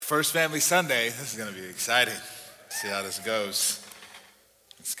First Family Sunday, this is going to be exciting. See how this goes.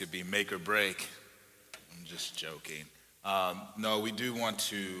 This could be make or break. I'm just joking. No, we do want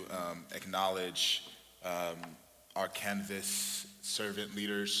to acknowledge our Canvas servant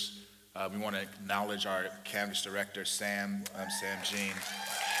leaders. We want to acknowledge our Canvas director, Sam Jean.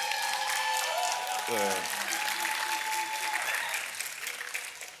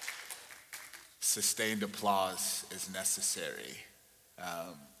 Sustained applause is necessary.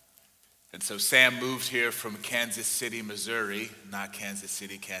 And so Sam moved here from Kansas City, Missouri, not Kansas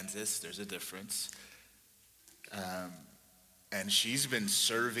City, Kansas. There's a difference. And she's been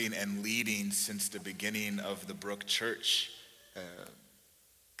serving and leading since the beginning of the Brook Church.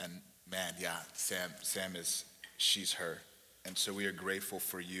 And man, yeah, Sam is, she's her. And so we are grateful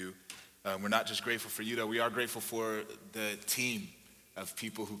for you. We're not just grateful for you, though. We are grateful for the team of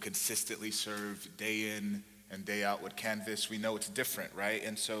people who consistently serve day in and day out with Canvas. We know it's different, right?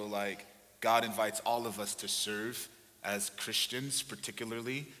 And so God invites all of us to serve as Christians,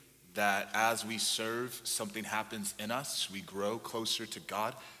 particularly, that as we serve, something happens in us. We grow closer to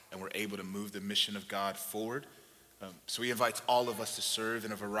God, and we're able to move the mission of God forward. So he invites all of us to serve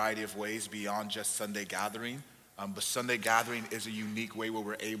in a variety of ways beyond just Sunday gathering. But Sunday gathering is a unique way where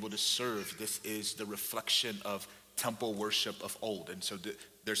we're able to serve. This is the reflection of temple worship of old. And so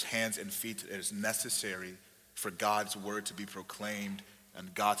there's hands and feet that is necessary for God's word to be proclaimed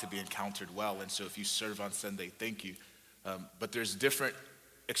and God to be encountered well. And so if you serve on Sunday, thank you. But there's different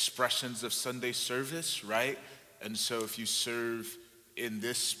expressions of Sunday service, right? And so if you serve in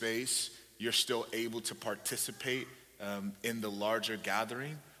this space, you're still able to participate in the larger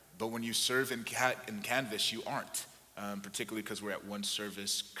gathering. But when you serve in Canvas, you aren't, particularly because we're at one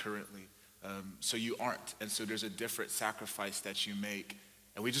service currently. So you aren't. And so there's a different sacrifice that you make.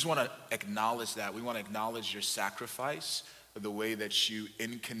 And we just want to acknowledge that. We want to acknowledge your sacrifice, the way that you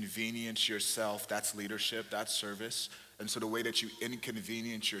inconvenience yourself. That's leadership, that's service. And so the way that you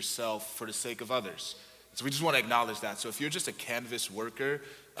inconvenience yourself for the sake of others. So we just want to acknowledge that. So if you're just a Canvas worker,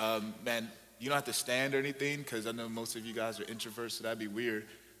 man, you don't have to stand or anything, because I know most of you guys are introverts, so that'd be weird.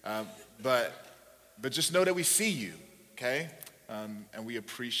 But just know that we see you, okay? And we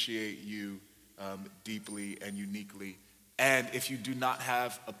appreciate you deeply and uniquely. And if you do not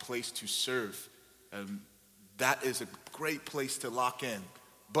have a place to serve, that is a great place to lock in.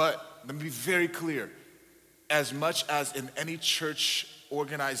 But let me be very clear. As much as in any church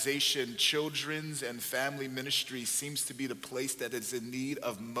organization, children's and family ministry seems to be the place that is in need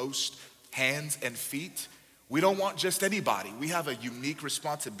of most hands and feet, we don't want just anybody. We have a unique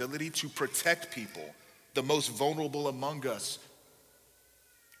responsibility to protect people, the most vulnerable among us,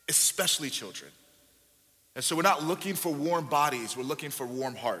 especially children. And so we're not looking for warm bodies, we're looking for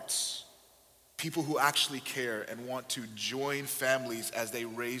warm hearts. People who actually care and want to join families as they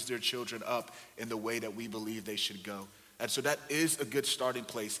raise their children up in the way that we believe they should go. And so that is a good starting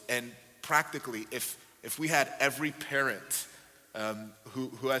place. And practically, if we had every parent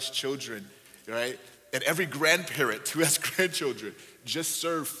who has children, right, and every grandparent who has grandchildren just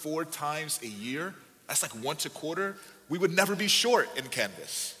serve 4 times a year, that's like once a quarter, we would never be short in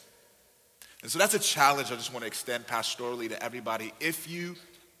Canvas. And so that's a challenge I just want to extend pastorally to everybody. If you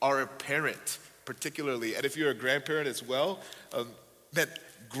are a parent, particularly, and if you're a grandparent as well, then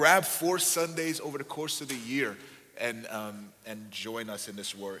grab 4 Sundays over the course of the year and join us in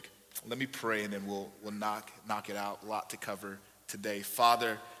this work. Let me pray, and then we'll knock it out. A lot to cover today.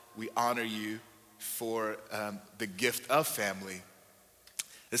 Father, we honor you for the gift of family.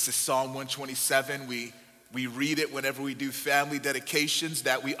 This is Psalm 127. We read it whenever we do family dedications,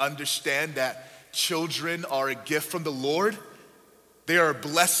 that we understand that children are a gift from the Lord. They are a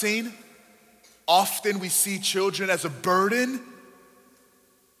blessing. Often we see children as a burden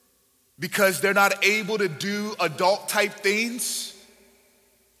because they're not able to do adult type things.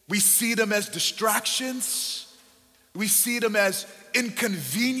 We see them as distractions. We see them as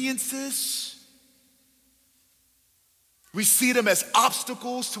inconveniences. We see them as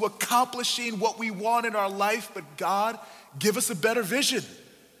obstacles to accomplishing what we want in our life. But God, give us a better vision.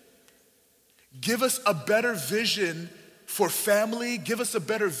 Give us a better vision for family. Give us a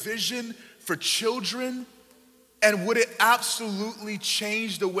better vision for children. And would it absolutely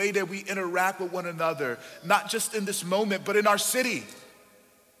change the way that we interact with one another, not just in this moment, but in our city?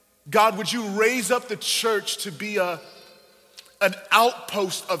 God, would you raise up the church to be an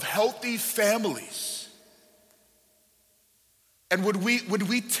outpost of healthy families? And would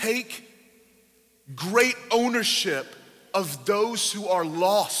we take great ownership of those who are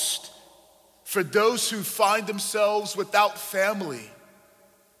lost, for those who find themselves without family,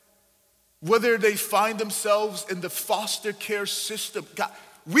 whether they find themselves in the foster care system? God,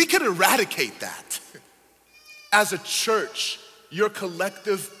 We can eradicate that. As a church, your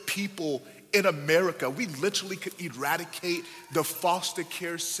collective people in America, we literally could eradicate the foster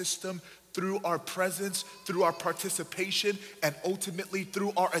care system through our presence, through our participation, and ultimately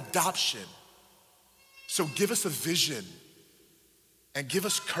through our adoption. So give us a vision and give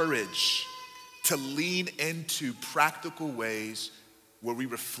us courage to lean into practical ways where we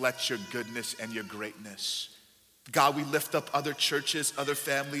reflect your goodness and your greatness. God, we lift up other churches, other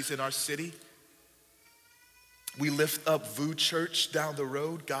families in our city. We lift up VU Church down the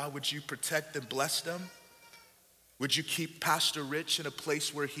road. God, would you protect and bless them? Would you keep Pastor Rich in a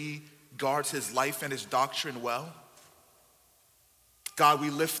place where he guards his life and his doctrine well? God, we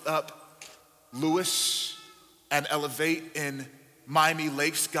lift up Lewis and Elevate in Miami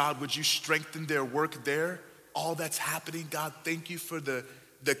Lakes. God, would you strengthen their work there? All that's happening, God, thank you for the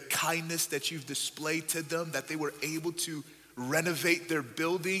kindness that you've displayed to them, that they were able to renovate their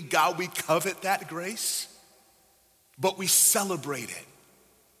building. God, we covet that grace, but we celebrate it.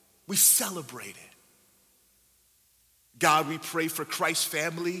 We celebrate it. God, we pray for Christ's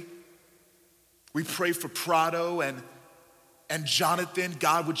family. We pray for Prado and Jonathan.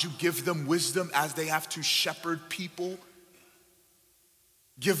 God, would you give them wisdom as they have to shepherd people?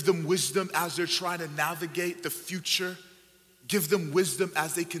 Give them wisdom as they're trying to navigate the future. Give them wisdom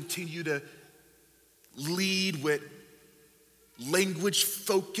as they continue to lead with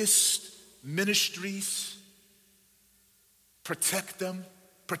language-focused ministries. Protect them.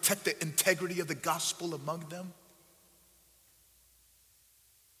 Protect the integrity of the gospel among them.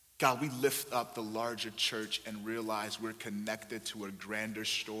 God, we lift up the larger church and realize we're connected to a grander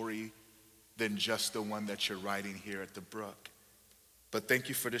story than just the one that you're writing here at the Brook. But thank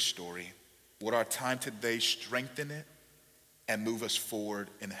you for this story. Would our time today strengthen it and move us forward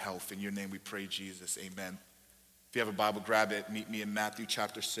in health? In your name we pray, Jesus. Amen. If you have a Bible, grab it. Meet me in Matthew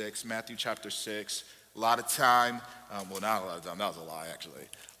chapter 6. Matthew chapter 6. A lot of time. Well, not a lot of time. That was a lie, actually.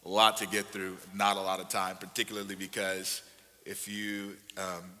 A lot to get through. Not a lot of time, particularly because if you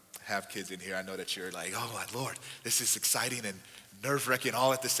have kids in here, I know that you're like, oh, my Lord, this is exciting and nerve-wracking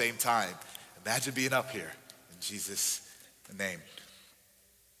all at the same time. Imagine being up here in Jesus' name.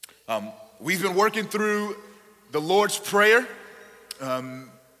 We've been working through the Lord's Prayer.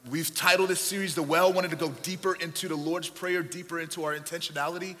 We've titled this series The Well. Wanted to go deeper into the Lord's Prayer, deeper into our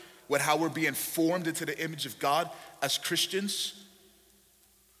intentionality with how we're being formed into the image of God as Christians.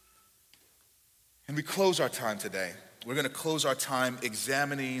 And we close our time today. We're going to close our time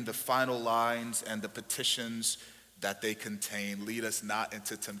examining the final lines and the petitions that they contain. Lead us not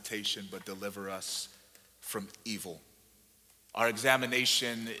into temptation, but deliver us from evil. Our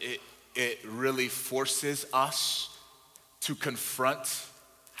examination, it really forces us to confront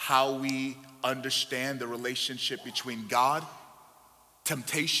how we understand the relationship between God,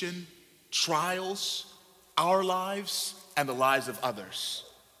 temptation, trials, our lives, and the lives of others.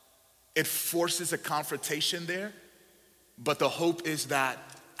 It forces a confrontation there, but the hope is that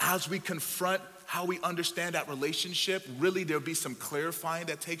as we confront how we understand that relationship, really there'll be some clarifying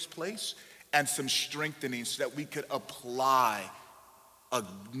that takes place and some strengthening so that we could apply a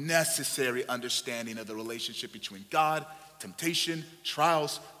necessary understanding of the relationship between God, temptation,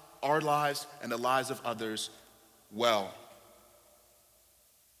 trials, our lives, and the lives of others well.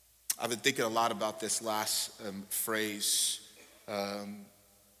 I've been thinking a lot about this last phrase, and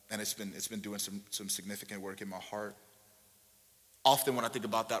it's been doing some significant work in my heart. Often when I think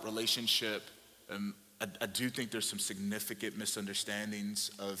about that relationship, I do think there's some significant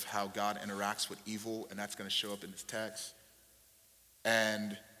misunderstandings of how God interacts with evil, and that's going to show up in this text.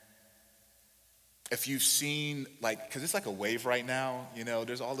 And if you've seen, because it's like a wave right now,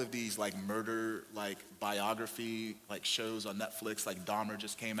 there's all of these murder, biography, shows on Netflix, Dahmer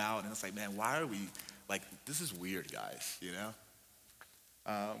just came out, and it's man, why are we, this is weird, guys,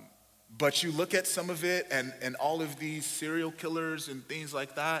 But you look at some of it, and all of these serial killers and things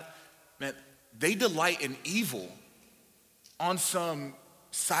like that, man, they delight in evil on some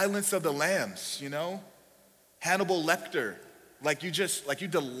Silence of the Lambs, Hannibal Lecter, you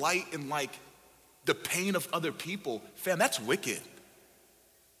delight in the pain of other people. Fam, that's wicked.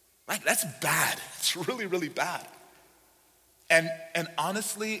 That's bad. It's really, really bad. And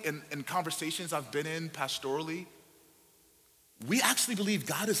honestly, in conversations I've been in pastorally, we actually believe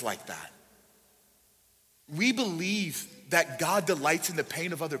God is like that. We believe that God delights in the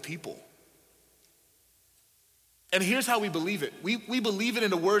pain of other people. And here's how we believe it. We believe it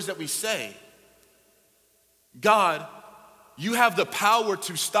in the words that we say. God, you have the power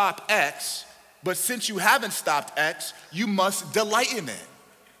to stop X, but since you haven't stopped X, you must delight in it.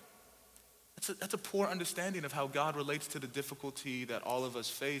 That's a poor understanding of how God relates to the difficulty that all of us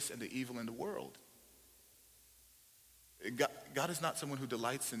face and the evil in the world. God is not someone who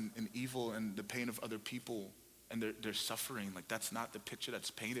delights in evil and the pain of other people and their suffering. Like, that's not the picture that's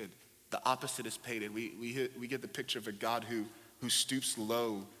painted. The opposite is painted. We get the picture of a God who stoops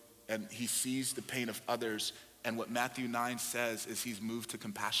low and he sees the pain of others. And what Matthew 9 says is he's moved to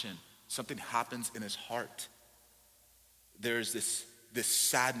compassion. Something happens in his heart. There's this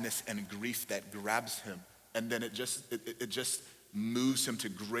sadness and grief that grabs him. And then it just moves him to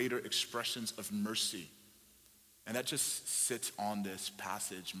greater expressions of mercy. And that just sits on this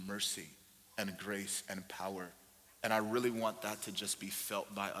passage, mercy and grace and power. And I really want that to just be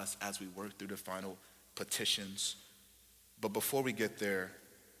felt by us as we work through the final petitions. But before we get there,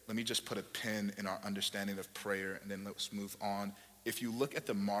 let me just put a pin in our understanding of prayer, and then let's move on. If you look at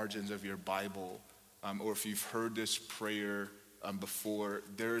the margins of your Bible, or if you've heard this prayer before,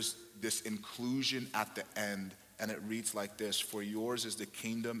 there's this inclusion at the end, and it reads like this: "For yours is the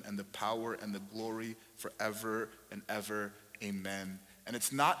kingdom and the power and the glory forever and ever. Amen." And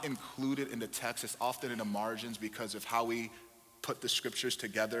it's not included in the text. It's often in the margins because of how we put the scriptures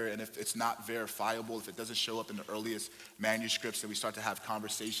together. And if it's not verifiable, if it doesn't show up in the earliest manuscripts, then we start to have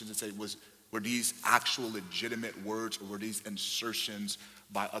conversations and say, were these actual legitimate words, or were these insertions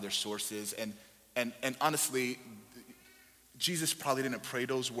by other sources? And honestly, Jesus probably didn't pray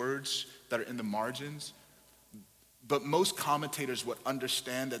those words that are in the margins. But most commentators would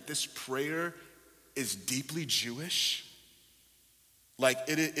understand that this prayer is deeply Jewish. Like,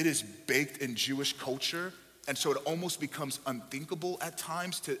 it is baked in Jewish culture. And so it almost becomes unthinkable at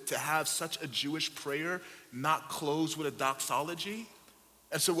times to have such a Jewish prayer not close with a doxology.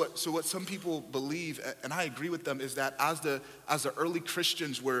 And so what some people believe, and I agree with them, is that as the early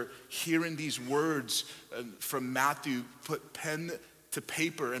Christians were hearing these words from Matthew put pen to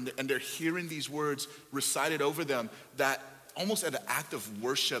paper, and they're hearing these words recited over them, that almost as an act of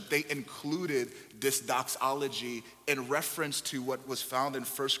worship, they included this doxology in reference to what was found in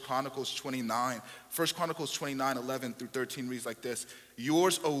 1 Chronicles 29. 1 Chronicles 29, 11 through 13 reads like this: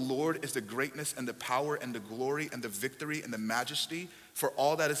 "Yours, O Lord, is the greatness and the power and the glory and the victory and the majesty, for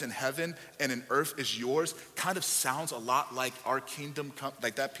all that is in heaven and in earth is yours." Kind of sounds a lot like our kingdom,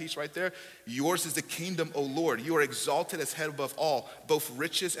 like that piece right there. "Yours is the kingdom, O Lord. You are exalted as head above all. Both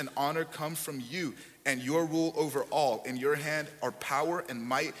riches and honor come from you, and your rule over all. In your hand are power and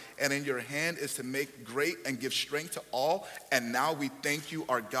might, and in your hand is to make great and give strength to all. And now we thank you,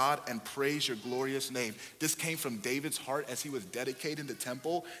 our God, and praise your glorious name." This came from David's heart as he was dedicating the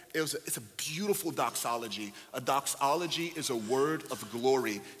temple. It's a beautiful doxology. A doxology is a word of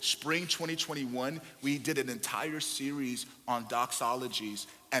glory. Spring 2021, we did an entire series on doxologies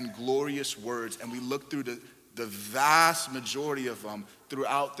and glorious words, and we looked through the vast majority of them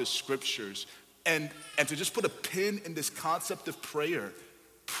throughout the scriptures. And to just put a pin in this concept of prayer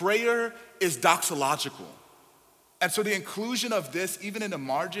is doxological. And so the inclusion of this, even in the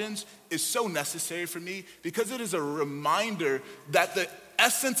margins, is so necessary for me because it is a reminder that the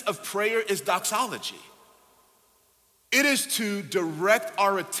essence of prayer is doxology. It is to direct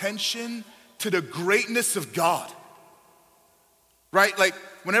our attention to the greatness of God. Right? Like,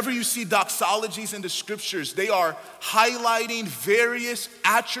 whenever you see doxologies in the scriptures, they are highlighting various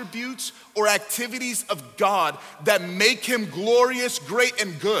attributes or activities of God that make him glorious, great,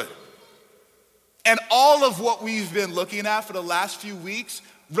 and good. And all of what we've been looking at for the last few weeks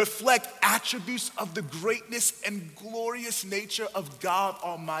reflect attributes of the greatness and glorious nature of God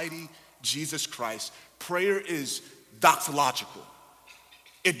Almighty, Jesus Christ. Prayer is doxological.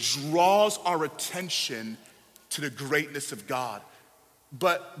 It draws our attention to the greatness of God.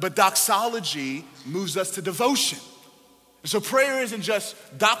 But doxology moves us to devotion. So prayer isn't just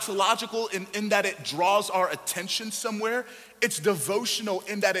doxological in that it draws our attention somewhere. It's devotional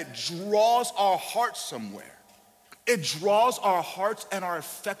in that it draws our hearts somewhere. It draws our hearts and our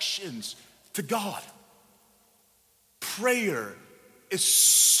affections to God. Prayer is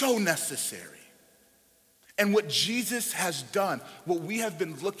so necessary. And what Jesus has done, what we have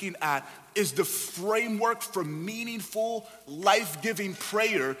been looking at, is the framework for meaningful, life-giving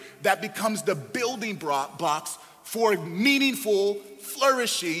prayer that becomes the building blocks for meaningful,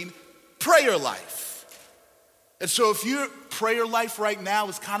 flourishing prayer life. And so if your prayer life right now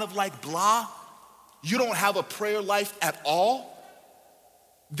is kind of like blah, you don't have a prayer life at all,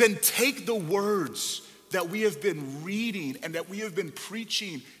 then take the words that we have been reading and that we have been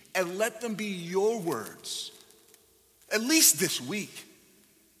preaching and let them be your words, at least this week.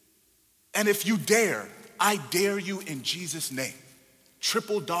 And if you dare, I dare you in Jesus' name.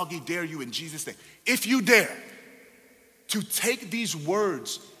 Triple doggy dare you in Jesus' name. If you dare to take these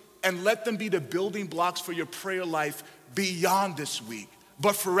words and let them be the building blocks for your prayer life beyond this week,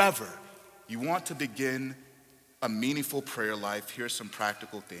 but forever. You want to begin a meaningful prayer life, here's some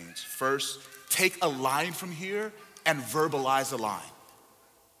practical things. First, take a line from here and verbalize a line.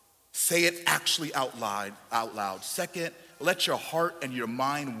 Say it actually out loud. Second, let your heart and your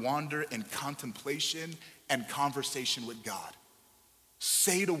mind wander in contemplation and conversation with God.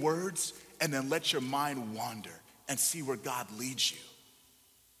 Say the words and then let your mind wander and see where God leads you.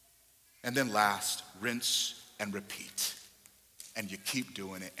 And then last, rinse and repeat. And you keep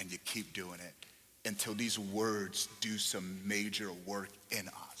doing it and you keep doing it until these words do some major work in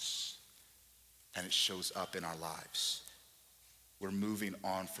us and it shows up in our lives. We're moving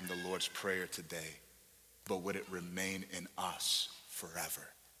on from the Lord's Prayer today, but would it remain in us forever?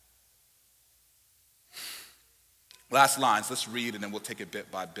 Last lines, let's read and then we'll take it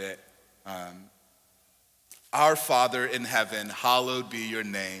bit by bit. Our Father in heaven, hallowed be your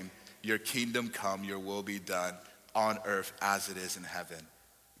name. Your kingdom come, your will be done on earth as it is in heaven.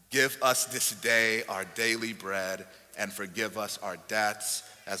 Give us this day our daily bread and forgive us our debts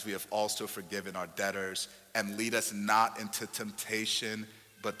as we have also forgiven our debtors. And lead us not into temptation,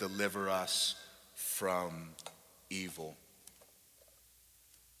 but deliver us from evil.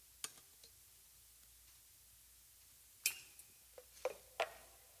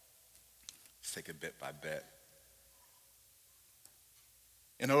 Let's take it bit by bit.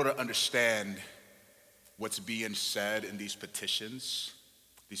 In order to understand what's being said in these petitions,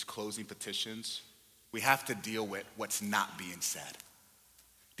 these closing petitions, we have to deal with what's not being said.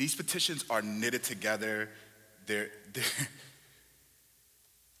 These petitions are knitted together. They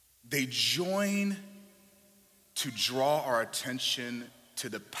join to draw our attention to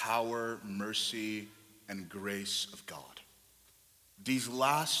the power, mercy, and grace of God. These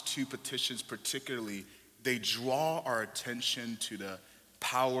last two petitions particularly, they draw our attention to the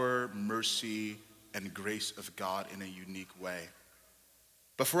power, mercy, and grace of God in a unique way.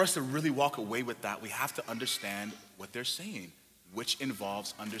 But for us to really walk away with that, we have to understand what they're saying, which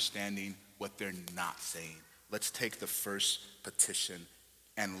involves understanding what they're not saying. Let's take the first petition,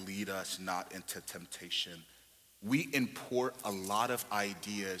 and lead us not into temptation. We import a lot of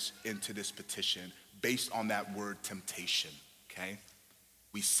ideas into this petition based on that word temptation, okay?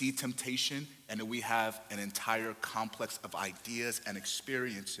 We see temptation, and then we have an entire complex of ideas and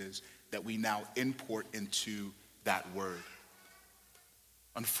experiences that we now import into that word.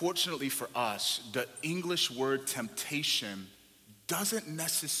 Unfortunately for us, the English word temptation doesn't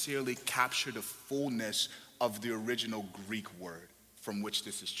necessarily capture the fullness of the original Greek word from which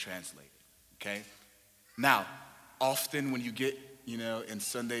this is translated, okay? Now, often when you get, in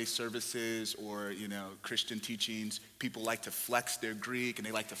Sunday services or, Christian teachings, people like to flex their Greek and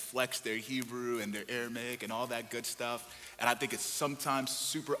they like to flex their Hebrew and their Aramaic and all that good stuff. And I think it's sometimes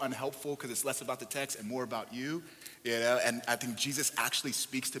super unhelpful because it's less about the text and more about you, and I think Jesus actually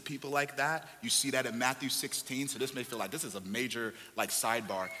speaks to people like that. You see that in Matthew 16, so this may feel like this is a major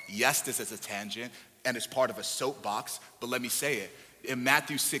sidebar. Yes, this is a tangent and it's part of a soapbox, but let me say it. In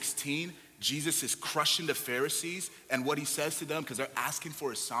Matthew 16, Jesus is crushing the Pharisees, and what he says to them, because they're asking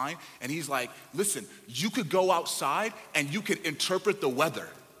for a sign, and he's like, listen, you could go outside and you could interpret the weather.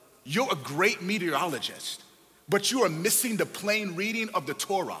 You're a great meteorologist, but you are missing the plain reading of the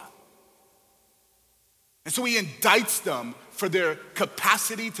Torah. And so he indicts them for their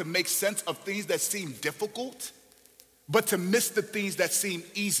capacity to make sense of things that seem difficult, but to miss the things that seem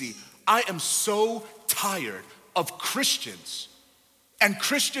easy. I am so tired of Christians and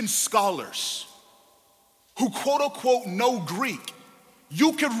Christian scholars who quote unquote know Greek.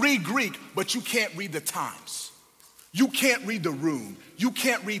 You can read Greek, but you can't read the times. You can't read the room. You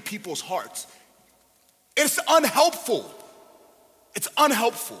can't read people's hearts. It's unhelpful. It's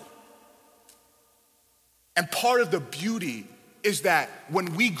unhelpful. And part of the beauty is that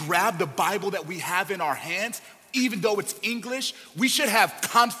when we grab the Bible that we have in our hands, even though it's English, we should have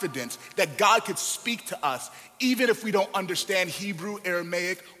confidence that God could speak to us, even if we don't understand Hebrew,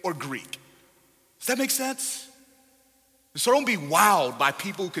 Aramaic, or Greek. Does that make sense? So don't be wowed by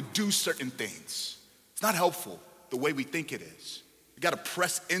people who could do certain things. It's not helpful the way we think it is. We gotta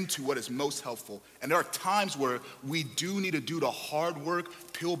press into what is most helpful. And there are times where we do need to do the hard work,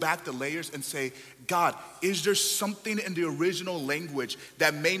 peel back the layers and say, God, is there something in the original language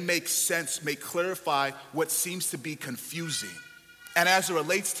that may make sense, may clarify what seems to be confusing? And as it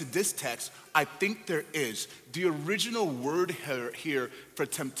relates to this text, I think there is. The original word here for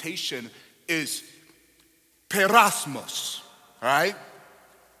temptation is perasmos, all right?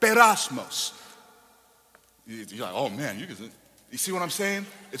 Perasmos. You're like, oh man, you see what I'm saying?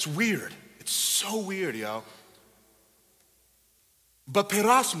 It's weird. It's so weird, yo. But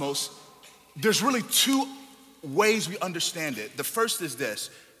perasmos, there's really two ways we understand it. The first is this.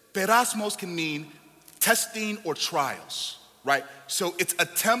 Perasmos can mean testing or trials, right? So it's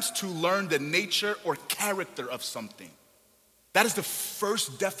attempts to learn the nature or character of something. That is the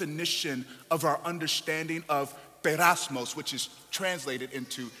first definition of our understanding of perasmos, which is translated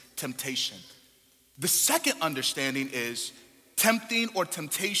into temptation. The second understanding is tempting or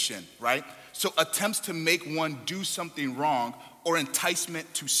temptation, right? So attempts to make one do something wrong or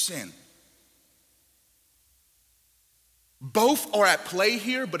enticement to sin. Both are at play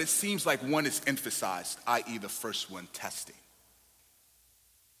here, but it seems like one is emphasized, i.e. the first one, testing.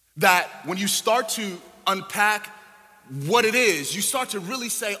 That when you start to unpack what it is, you start to really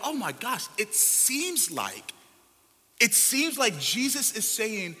say, oh my gosh, it seems like Jesus is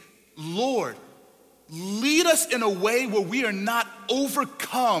saying, Lord, lead us in a way where we are not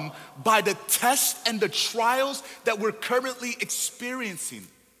overcome by the tests and the trials that we're currently experiencing.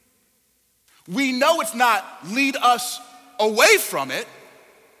 We know it's not lead us away from it,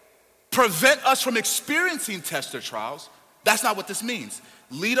 prevent us from experiencing tests or trials. That's not what this means.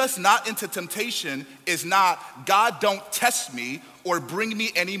 Lead us not into temptation is not, God, don't test me or bring me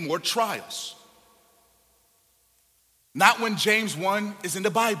any more trials. Not when James 1 is in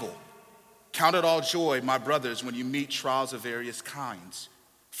the Bible. Count it all joy, my brothers, when you meet trials of various kinds,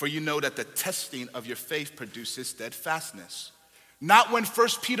 for you know that the testing of your faith produces steadfastness. Not when 1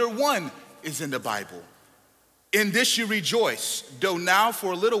 Peter 1 is in the Bible. In this you rejoice, though now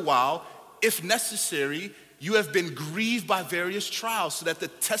for a little while, if necessary, you have been grieved by various trials, so that the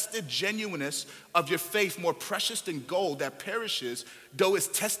tested genuineness of your faith, more precious than gold that perishes, though is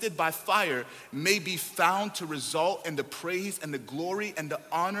tested by fire, may be found to result in the praise and the glory and the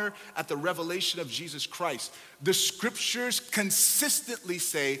honor at the revelation of Jesus Christ. The scriptures consistently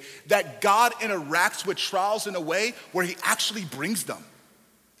say that God interacts with trials in a way where he actually brings them.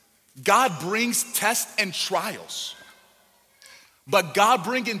 God brings tests and trials. But God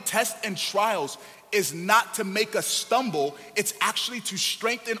bringing tests and trials is not to make us stumble, it's actually to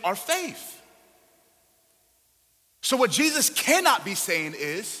strengthen our faith. So what Jesus cannot be saying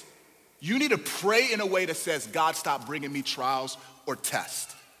is, you need to pray in a way that says, God, stop bringing me trials or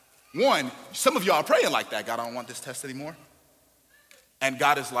tests. One, some of y'all are praying like that. God, I don't want this test anymore. And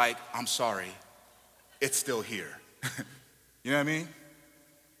God is like, I'm sorry, it's still here. You know what I mean?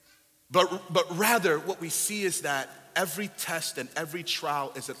 But rather, what we see is that every test and every trial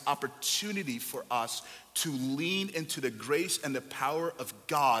is an opportunity for us to lean into the grace and the power of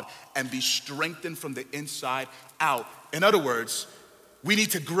God and be strengthened from the inside out. In other words, we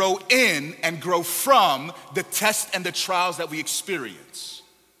need to grow in and grow from the tests and the trials that we experience.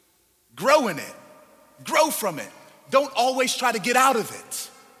 Grow in it. Grow from it. Don't always try to get out of it.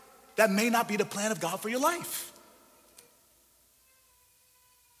 That may not be the plan of God for your life.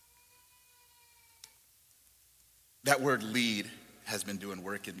 That word lead has been doing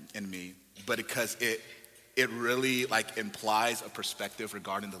work in me, but because it really implies a perspective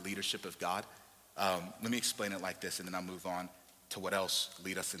regarding the leadership of God. Let me explain it like this, and then I'll move on to what else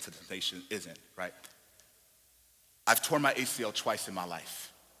lead us into temptation isn't, right? I've torn my ACL twice in my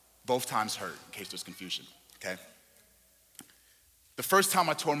life. Both times hurt, in case there's confusion, okay? The first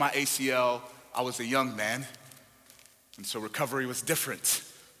time I tore my ACL, I was a young man, and so recovery was different.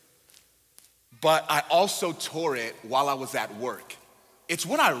 But I also tore it while I was at work. It's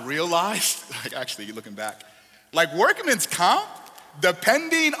when I realized, actually looking back, workman's comp,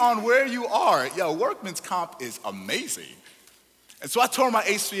 depending on where you are, workman's comp is amazing. And so I tore my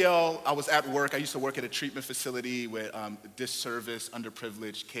ACL, I was at work. I used to work at a treatment facility with disserviced,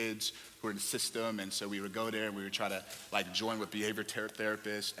 underprivileged kids who were in the system. And so we would go there and we would try to join with behavior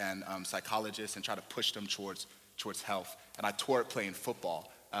therapists and psychologists and try to push them towards health. And I tore it playing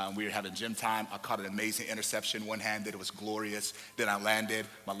football. We were having gym time. I caught an amazing interception, one-handed. It was glorious. Then I landed.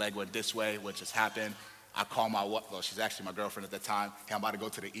 My leg went this way. What just happened? I called she's actually my girlfriend at the time. Hey, I'm about to go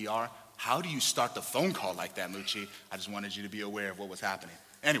to the ER. How do you start the phone call like that, Muche? I just wanted you to be aware of what was happening.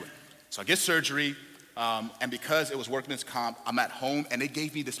 Anyway, so I get surgery, and because it was workman's comp, I'm at home, and they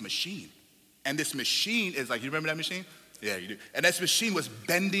gave me this machine. And this machine is you remember that machine? Yeah, you do. And this machine was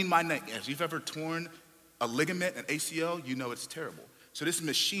bending my neck. If you've ever torn a ligament, an ACL, you know it's terrible. So this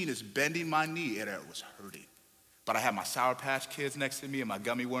machine is bending my knee, and it was hurting. But I had my Sour Patch Kids next to me and my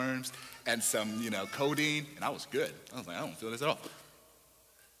gummy worms and some, codeine, and I was good. I was like, I don't feel this at all.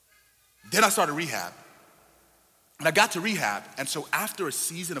 Then I started rehab. And I got to rehab, and so after a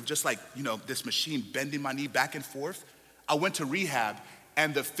season of just this machine bending my knee back and forth, I went to rehab,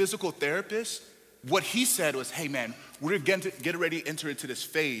 and the physical therapist, what he said was, hey man, we're getting ready to enter into this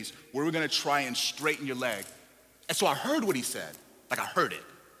phase where we're gonna try and straighten your leg. And so I heard what he said. Like I heard it,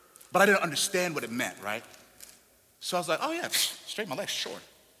 but I didn't understand what it meant, right? So I was like, oh yeah, straighten my leg, sure.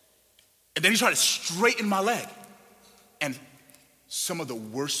 And then he started straightening my leg. And some of the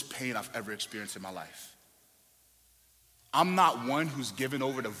worst pain I've ever experienced in my life. I'm not one who's given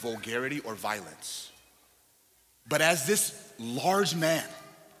over to vulgarity or violence. But as this large man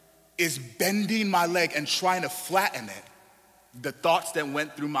is bending my leg and trying to flatten it, the thoughts that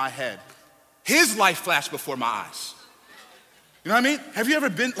went through my head, his life flashed before my eyes. You know what I mean? Have you ever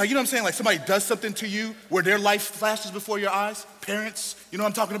been, like, you know what I'm saying? Like somebody does something to you where their life flashes before your eyes? Parents, you know what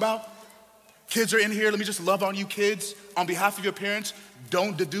I'm talking about? Kids are in here, let me just love on you kids. On behalf of your parents,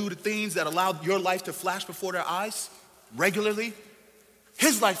 don't do the things that allow your life to flash before their eyes regularly.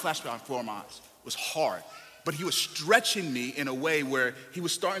 His life flashed before my eyes. It was hard, but he was stretching me in a way where he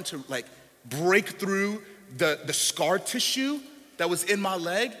was starting to like break through the scar tissue that was in my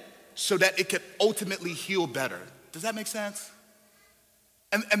leg so that it could ultimately heal better. Does that make sense?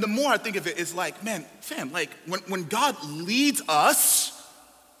 And the more I think of it, it's like, man, fam, like when God leads us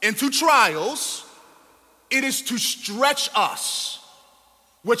into trials, it is to stretch us,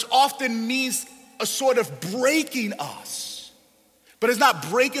 which often means a sort of breaking us. But it's not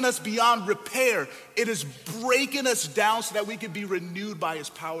breaking us beyond repair. It is breaking us down so that we can be renewed by his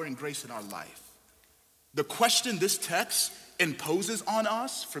power and grace in our life. The question this text imposes on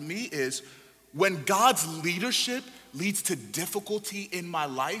us, for me, is when God's leadership leads to difficulty in my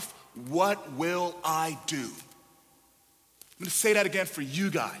life, what will I do? I'm gonna say that again for you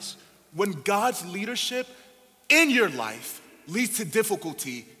guys. When God's leadership in your life leads to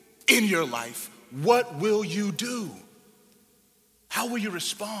difficulty in your life, what will you do? How will you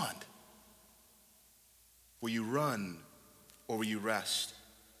respond? Will you run or will you rest?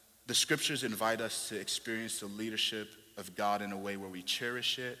 The scriptures invite us to experience the leadership of God in a way where we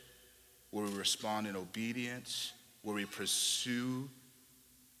cherish it, where we respond in obedience, where we pursue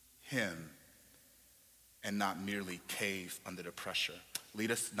him and not merely cave under the pressure.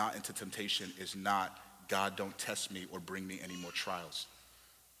 Lead us not into temptation is not, God, don't test me or bring me any more trials.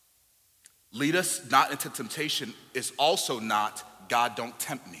 Lead us not into temptation is also not, God, don't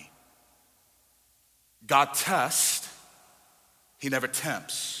tempt me. God tests, he never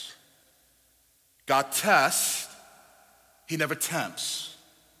tempts. God tests, he never tempts.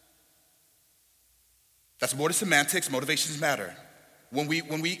 That's more to semantics, motivations matter. When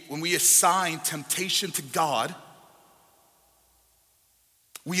we assign temptation to God,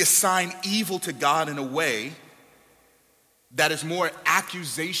 we assign evil to God in a way that is more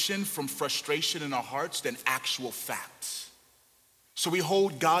accusation from frustration in our hearts than actual facts. So we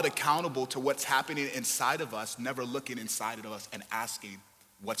hold God accountable to what's happening inside of us, never looking inside of us and asking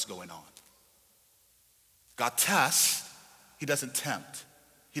what's going on. God tests, he doesn't tempt.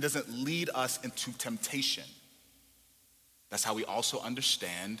 He doesn't lead us into temptation. That's how we also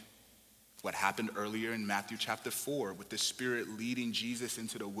understand what happened earlier in Matthew chapter 4 with the Spirit leading Jesus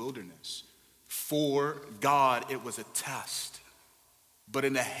into the wilderness. For God, it was a test. But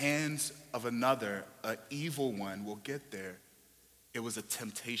in the hands of another, an evil one will get there. It was a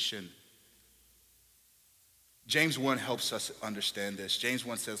temptation. James 1 helps us understand this. James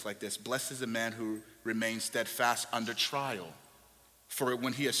 1 says like this, blessed is the man who remains steadfast under trial. For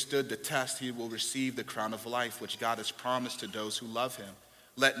when he has stood the test, he will receive the crown of life, which God has promised to those who love him.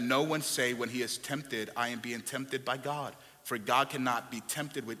 Let no one say when he is tempted, I am being tempted by God. For God cannot be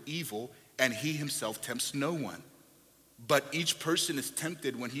tempted with evil, and he himself tempts no one. But each person is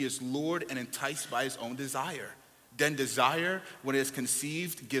tempted when he is lured and enticed by his own desire. Then desire, when it is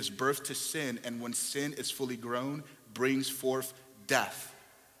conceived, gives birth to sin, and when sin is fully grown, brings forth death.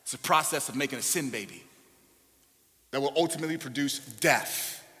 It's a process of making a sin baby that will ultimately produce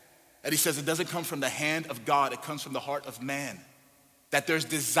death. And he says it doesn't come from the hand of God, it comes from the heart of man. That there's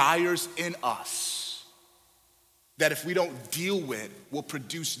desires in us that if we don't deal with, will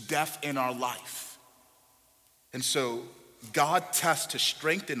produce death in our life. And so God tests to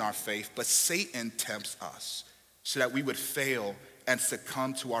strengthen our faith, but Satan tempts us so that we would fail and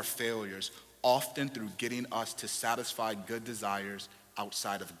succumb to our failures, often through getting us to satisfy good desires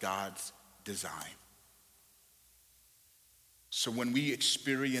outside of God's design. So when we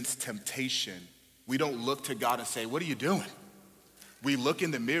experience temptation, we don't look to God and say, what are you doing? We look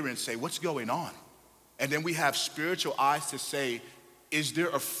in the mirror and say, what's going on? And then we have spiritual eyes to say, is there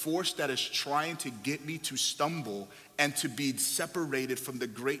a force that is trying to get me to stumble and to be separated from the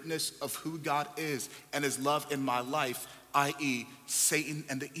greatness of who God is and his love in my life, i.e. Satan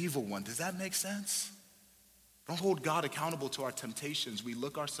and the evil one? Does that make sense? Don't hold God accountable to our temptations. We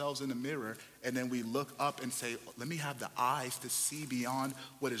look ourselves in the mirror and then we look up and say, let me have the eyes to see beyond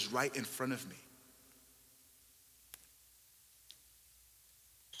what is right in front of me.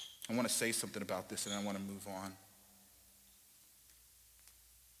 I want to say something about this and I want to move on.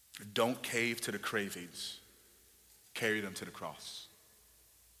 Don't cave to the cravings. Carry them to the cross.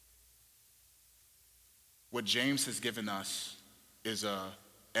 What James has given us is a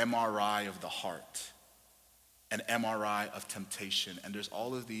MRI of the heart, an MRI of temptation. And there's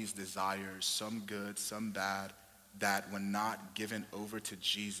all of these desires, some good, some bad, that when not given over to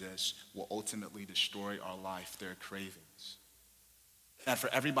Jesus will ultimately destroy our life, their cravings. And for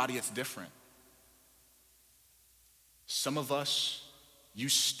everybody, it's different. Some of us, you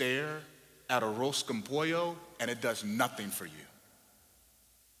stare at a roast con pollo and it does nothing for you.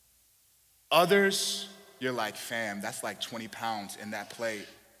 Others, you're like, fam, that's like 20 pounds in that plate,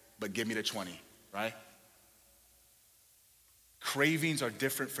 but give me the 20, right? Cravings are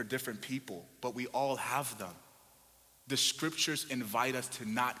different for different people, but we all have them. The scriptures invite us to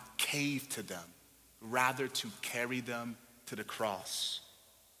not cave to them, rather to carry them to the cross.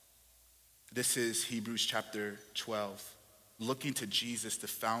 This is Hebrews chapter 12. Looking to Jesus, the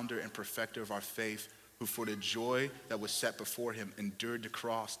founder and perfecter of our faith, who for the joy that was set before him endured the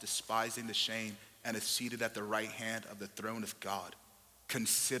cross, despising the shame, and is seated at the right hand of the throne of God.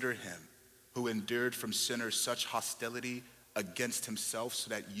 Consider him who endured from sinners such hostility against himself, so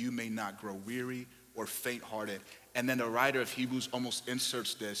that you may not grow weary or faint-hearted. And then the writer of Hebrews almost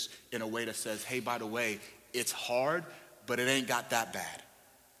inserts this in a way that says, hey, by the way, it's hard, but it ain't got that bad.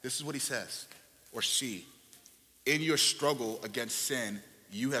 This is what he says, or she. In your struggle against sin,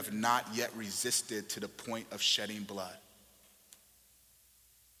 you have not yet resisted to the point of shedding blood.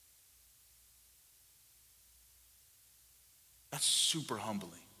 That's super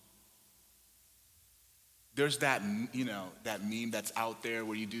humbling. There's that, that meme that's out there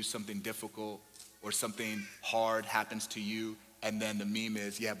where you do something difficult or something hard happens to you, and then the meme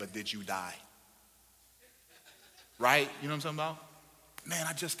is, yeah, but did you die? Right? You know what I'm talking about? Man,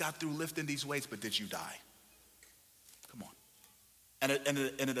 I just got through lifting these weights, but did you die? Come on. And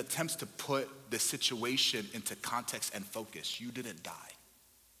it attempts to put the situation into context and focus. You didn't die.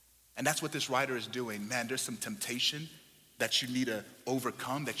 And that's what this writer is doing. Man, there's some temptation that you need to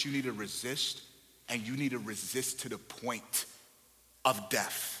overcome, that you need to resist, and you need to resist to the point of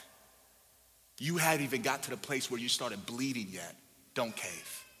death. You hadn't even got to the place where you started bleeding yet. Don't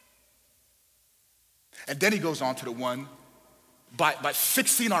cave. And then he goes on to the one, by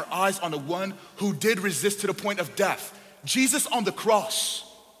fixing our eyes on the one who did resist to the point of death. Jesus on the cross,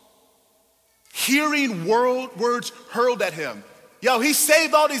 hearing words hurled at him. Yo, he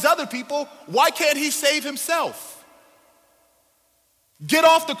saved all these other people. Why can't he save himself? Get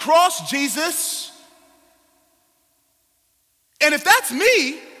off the cross, Jesus. And if that's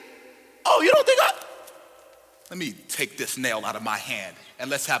me, oh, you don't think let me take this nail out of my hand and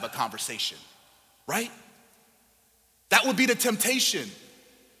let's have a conversation, right? That would be the temptation,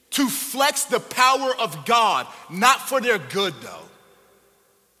 to flex the power of God, not for their good though,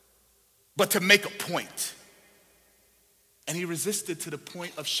 but to make a point. And he resisted to the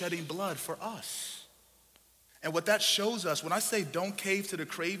point of shedding blood for us. And what that shows us, when I say don't cave to the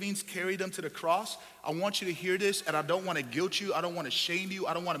cravings, carry them to the cross, I want you to hear this, and I don't want to guilt you, I don't want to shame you,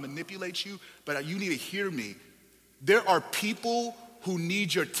 I don't want to manipulate you, but you need to hear me. There are people who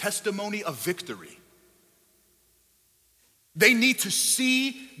need your testimony of victory. They need to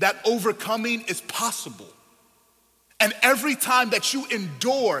see that overcoming is possible. And every time that you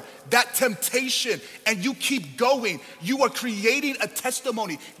endure that temptation and you keep going, you are creating a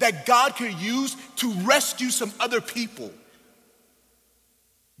testimony that God could use to rescue some other people.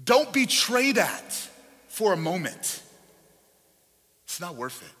 Don't betray that for a moment. It's not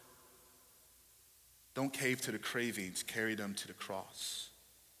worth it. Don't cave to the cravings, carry them to the cross.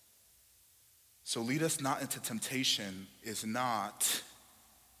 So lead us not into temptation is not,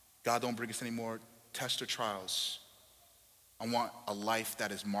 God, don't bring us any more tests or trials. I want a life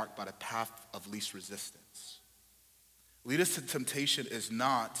that is marked by the path of least resistance. Lead us to temptation is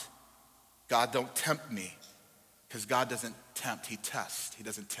not, God, don't tempt me. Because God doesn't tempt, he tests. He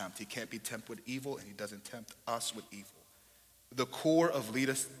doesn't tempt. He can't be tempted with evil, and he doesn't tempt us with evil. The core of lead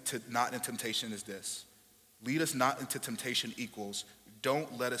us to not in temptation is this. Lead us not into temptation equals,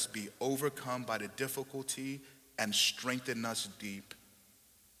 don't let us be overcome by the difficulty and strengthen us deep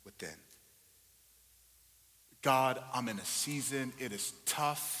within. God, I'm in a season, it is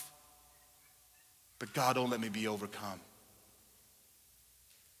tough, but God, don't let me be overcome.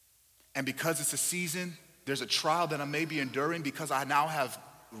 And because it's a season, there's a trial that I may be enduring because I now have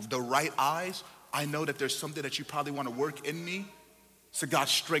the right eyes. I know that there's something that you probably want to work in me. So God,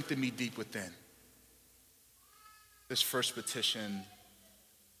 strengthen me deep within. This first petition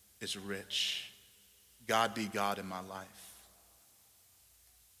is rich. God be God in my life.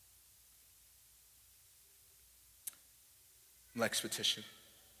 Next petition.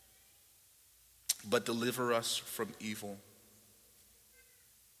 But deliver us from evil.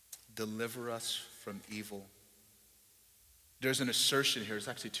 Deliver us from evil. There's an assertion here. There's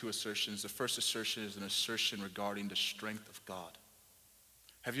actually two assertions. The first assertion is an assertion regarding the strength of God.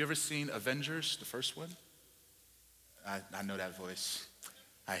 Have you ever seen Avengers, the first one? I know that voice.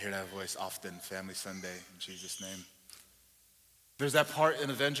 I hear that voice often, Family Sunday, in Jesus' name. There's that part in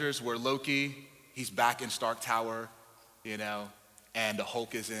Avengers where Loki, he's back in Stark Tower, and the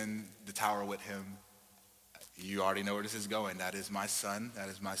Hulk is in the tower with him. You already know where this is going. That is my son. That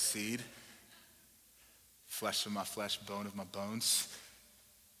is my seed. Flesh of my flesh, bone of my bones.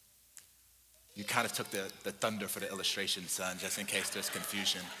 You kind of took the thunder for the illustration, son, just in case there's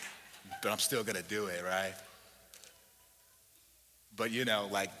confusion. But I'm still going to do it, right? But he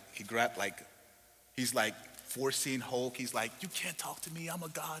grabbed, he's forcing Hulk. He's like, you can't talk to me. I'm a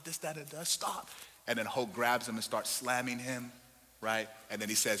god, this, that, and that. Stop. And then Hulk grabs him and starts slamming him, right? And then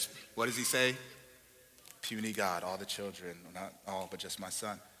he says, what does he say? Puny God, all the children, not all, but just my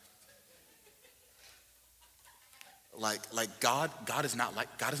son. God is not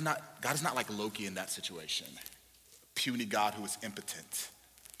like Loki in that situation. Puny God who is impotent.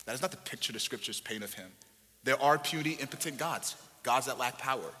 That is not the picture the scriptures paint of him. There are puny, impotent gods that lack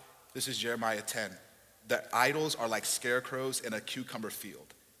power. This is Jeremiah 10. The idols are like scarecrows in a cucumber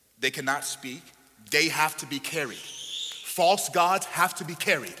field. They cannot speak. They have to be carried. False gods have to be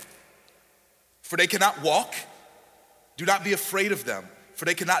carried. For they cannot walk. Do not be afraid of them. For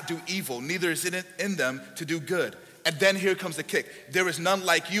they cannot do evil. Neither is it in them to do good. And then here comes the kick. There is none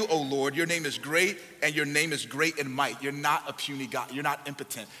like you, O Lord. Your name is great, and your name is great in might. You're not a puny God. You're not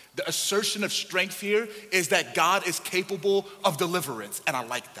impotent. The assertion of strength here is that God is capable of deliverance, and I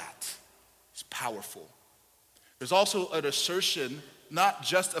like that. It's powerful. There's also an assertion not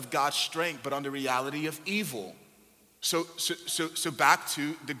just of God's strength, but on the reality of evil. So back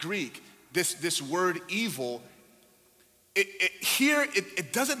to the Greek. This word evil,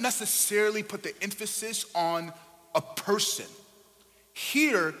 it doesn't necessarily put the emphasis on a person.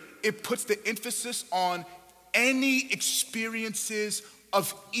 Here, it puts the emphasis on any experiences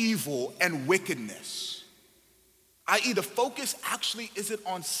of evil and wickedness. I.e., the focus actually isn't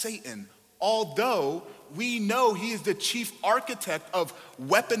on Satan, although we know he is the chief architect of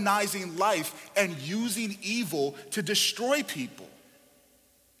weaponizing life and using evil to destroy people.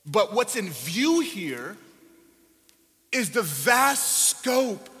 But what's in view here is the vast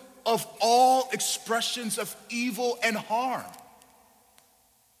scope of all expressions of evil and harm.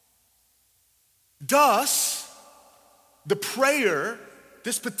 Thus, the prayer,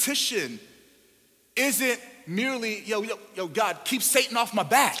 this petition, isn't merely, yo, God, keep Satan off my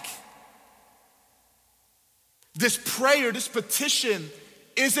back. This prayer, this petition,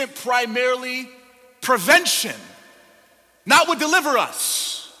 isn't primarily prevention. Not what deliver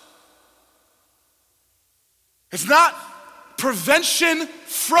us. It's not prevention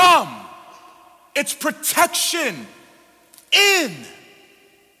from. It's protection in.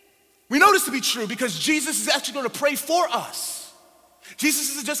 We know this to be true because Jesus is actually going to pray for us.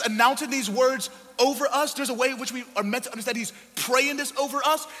 Jesus isn't just announcing these words over us. There's a way in which we are meant to understand he's praying this over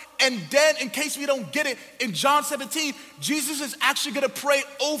us. And then, in case we don't get it, in John 17, Jesus is actually going to pray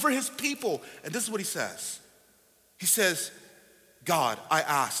over his people. And this is what he says. He says, God, I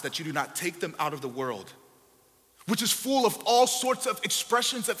ask that you do not take them out of the world, which is full of all sorts of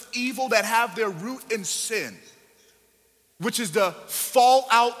expressions of evil that have their root in sin, which is the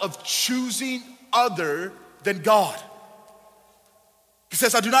fallout of choosing other than God. He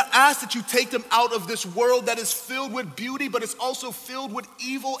says, I do not ask that you take them out of this world that is filled with beauty, but it's also filled with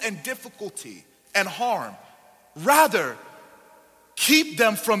evil and difficulty and harm. Rather, keep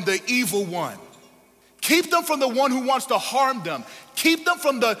them from the evil one. Keep them from the one who wants to harm them. Keep them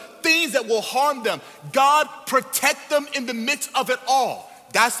from the things that will harm them. God, protect them in the midst of it all.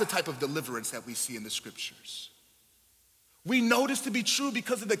 That's the type of deliverance that we see in the scriptures. We know this to be true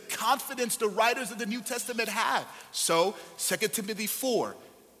because of the confidence the writers of the New Testament have. So, 2 Timothy 4,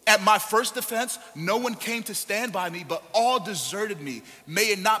 at my first defense, no one came to stand by me, but all deserted me. May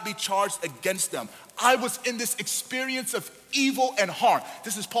it not be charged against them. I was in this experience of evil and harm.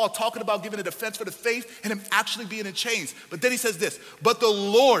 This is Paul talking about giving a defense for the faith and him actually being in chains. But then he says this, but the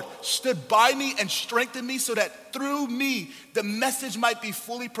Lord stood by me and strengthened me so that through me the message might be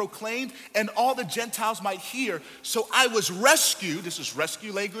fully proclaimed and all the Gentiles might hear. So I was rescued, this is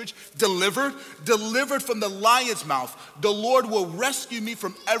rescue language, delivered from the lion's mouth. The Lord will rescue me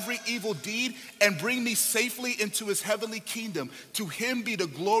from every evil deed and bring me safely into his heavenly kingdom. To him be the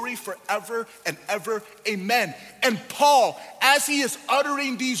glory forever and ever. forever. Amen. And Paul, as he is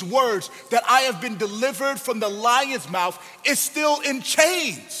uttering these words that I have been delivered from the lion's mouth, is still in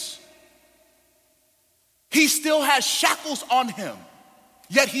chains. He still has shackles on him,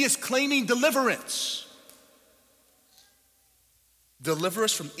 yet he is claiming deliverance. Deliver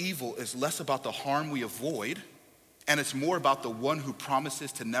us from evil is less about the harm we avoid, and it's more about the one who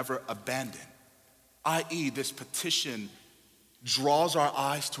promises to never abandon. I.e., this petition draws our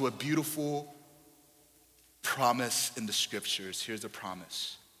eyes to a beautiful promise in the scriptures. Here's the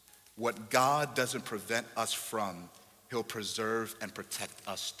promise. What God doesn't prevent us from, he'll preserve and protect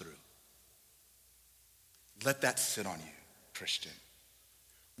us through. Let that sit on you, Christian.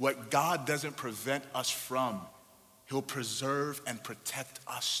 What God doesn't prevent us from, he'll preserve and protect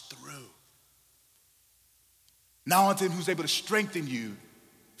us through. Now unto him who's able to strengthen you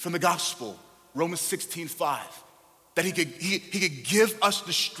from the gospel, Romans 16:5, that he could give us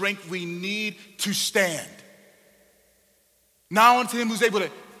the strength we need to stand. Now unto him who's able to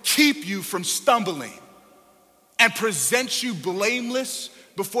keep you from stumbling and present you blameless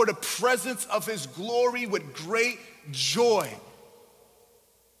before the presence of his glory with great joy.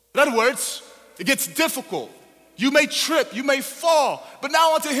 In other words, it gets difficult. You may trip, you may fall, but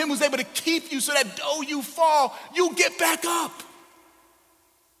now unto him who's able to keep you so that though you fall, you get back up.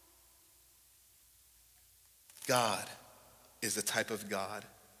 God is the type of God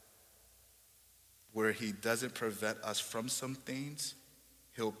where he doesn't prevent us from some things,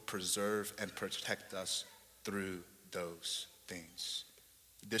 he'll preserve and protect us through those things.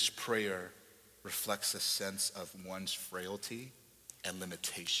 This prayer reflects a sense of one's frailty and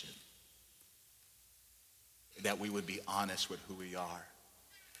limitation. That we would be honest with who we are,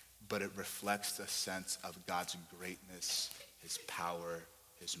 but it reflects a sense of God's greatness, his power,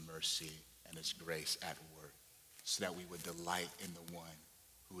 his mercy, and his grace at work, so that we would delight in the one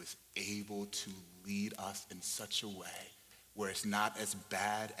who is able to lead us in such a way where it's not as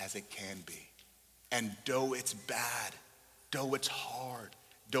bad as it can be. And though it's bad, though it's hard,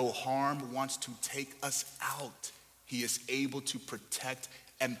 though harm wants to take us out, he is able to protect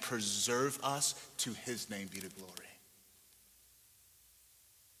and preserve us. To his name be the glory.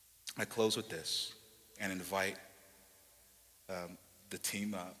 I close with this and invite the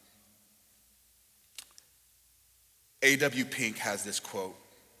team up. A.W. Pink has this quote.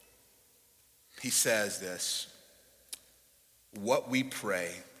 He says this: what we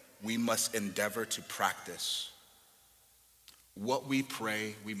pray, we must endeavor to practice. What we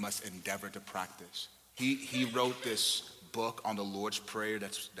pray, we must endeavor to practice. He wrote this book on the Lord's Prayer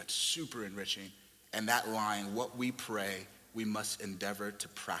that's super enriching. And that line, what we pray, we must endeavor to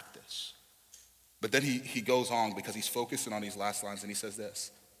practice. But then he goes on because he's focusing on these last lines, and he says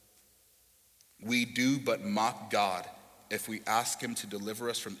this: we do but mock God if we ask him to deliver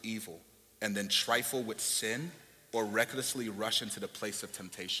us from evil and then trifle with sin or recklessly rush into the place of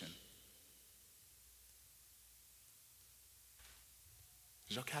temptation.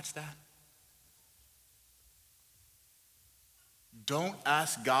 Did y'all catch that? Don't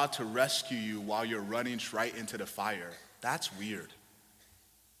ask God to rescue you while you're running right into the fire. That's weird.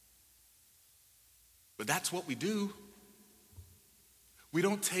 But that's what we do. We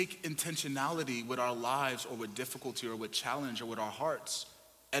don't take intentionality with our lives or with difficulty or with challenge or with our hearts,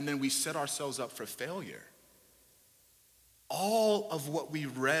 and then we set ourselves up for failure. All of what we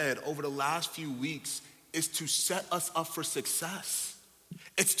read over the last few weeks is to set us up for success.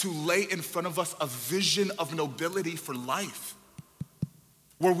 It's to lay in front of us a vision of nobility for life,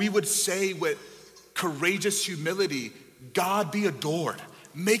 where we would say with courageous humility, God be adored,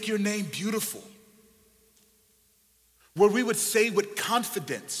 make your name beautiful. Where we would say with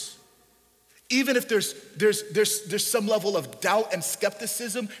confidence, even if there's some level of doubt and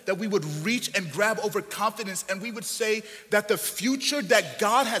skepticism, that we would reach and grab over confidence, and we would say that the future that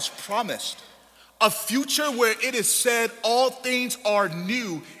God has promised, a future where it is said all things are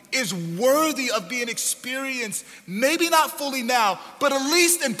new, is worthy of being experienced, maybe not fully now, but at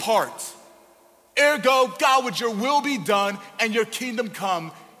least in part. Ergo, God, would your will be done and your kingdom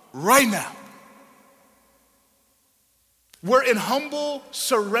come right now. We're in humble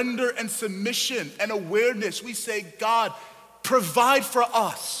surrender and submission and awareness. We say, God, provide for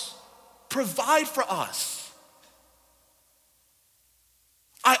us. Provide for us.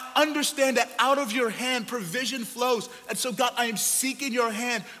 I understand that out of your hand provision flows. And so God, I am seeking your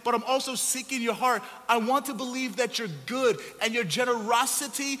hand, but I'm also seeking your heart. I want to believe that you're good and your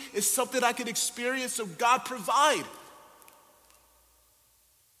generosity is something I can experience. So God, provide.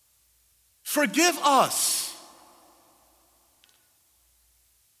 Forgive us.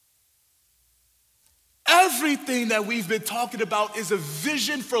 Everything that we've been talking about is a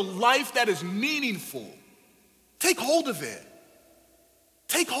vision for life that is meaningful. Take hold of it.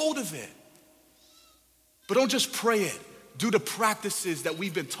 Take hold of it. But don't just pray it. Do the practices that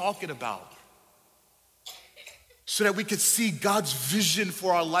we've been talking about so that we could see God's vision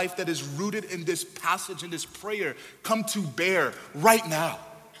for our life that is rooted in this passage, in this prayer, come to bear right now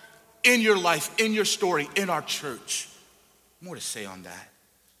in your life, in your story, in our church. More to say on that.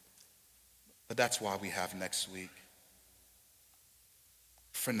 But that's why we have next week.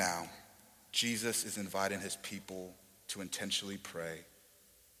 For now, Jesus is inviting his people to intentionally pray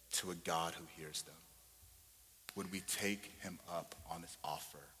to a God who hears them. Would we take him up on his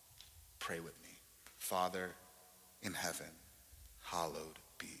offer? Pray with me. Father in heaven, hallowed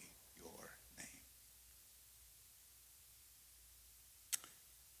be your name.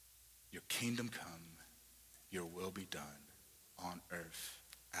 Your kingdom come, your will be done on earth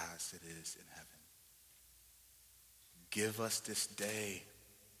as it is in heaven. Give us this day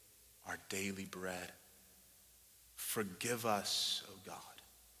our daily bread. Forgive us, O God,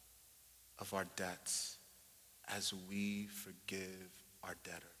 of our debts as we forgive our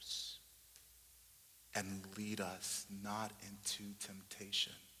debtors. And lead us not into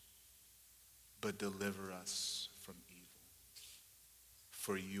temptation, but deliver us from evil.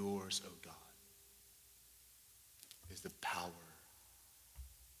 For yours, O God, is the power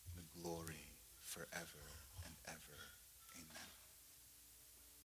and the glory forever and ever. Amen.